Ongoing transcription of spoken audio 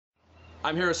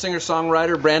I'm here with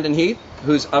singer-songwriter Brandon Heath,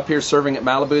 who's up here serving at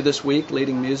Malibu this week,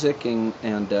 leading music, and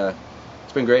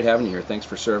it's been great having you here. Thanks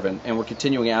for serving. And we're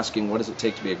continuing asking, what does it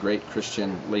take to be a great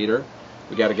Christian leader?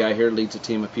 We got a guy here who leads a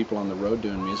team of people on the road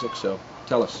doing music, so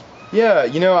tell us. Yeah,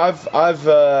 I've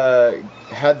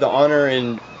had the honor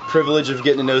and privilege of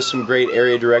getting to know some great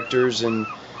area directors, and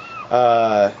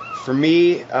for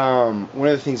me, one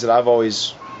of the things that I've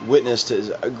always witnessed is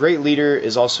a great leader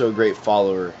is also a great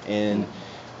follower, and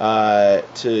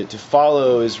to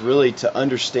follow is really to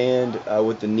understand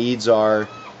what the needs are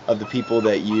of the people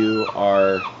that you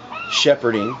are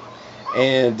shepherding.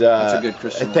 And that's a good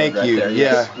Christian thank word right you. There,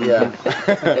 yes.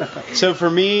 Yeah. So for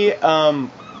me,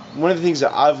 one of the things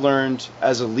that I've learned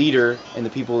as a leader and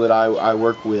the people that I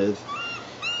work with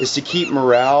is to keep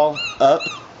morale up,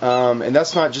 and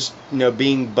that's not just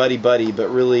being buddy, but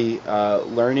really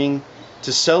learning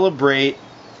to celebrate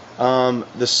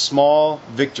the small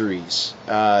victories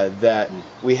that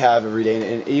we have every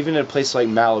day. And even in a place like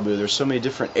Malibu, there's so many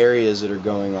different areas that are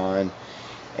going on.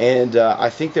 And I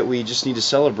think that we just need to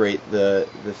celebrate the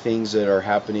things that are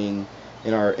happening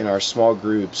in our small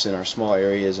groups, in our small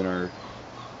areas, in our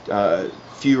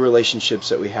few relationships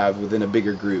that we have within a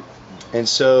bigger group. And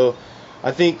so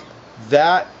I think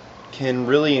that can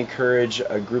really encourage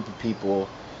a group of people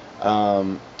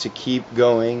to keep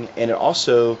going, and it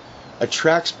also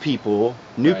attracts people,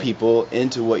 new people,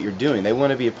 into what you're doing. They want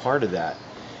to be a part of that.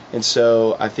 And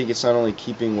so I think it's not only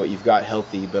keeping what you've got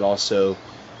healthy, but also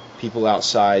people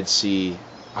outside see,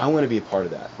 I want to be a part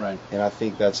of that. Right. And I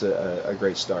think that's a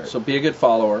great start. So be a good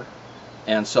follower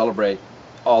and celebrate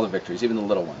all the victories, even the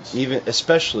little ones.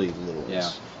 Especially the little ones. Yeah.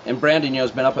 And Brandon,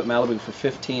 has been up at Malibu for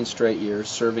 15 straight years,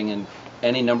 serving in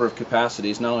any number of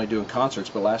capacities, not only doing concerts,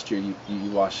 but last year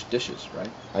you washed dishes, right?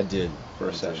 I did. For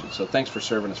a session. So thanks for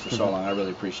serving us for so long. I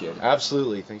really appreciate it.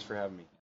 Absolutely. Thanks for having me.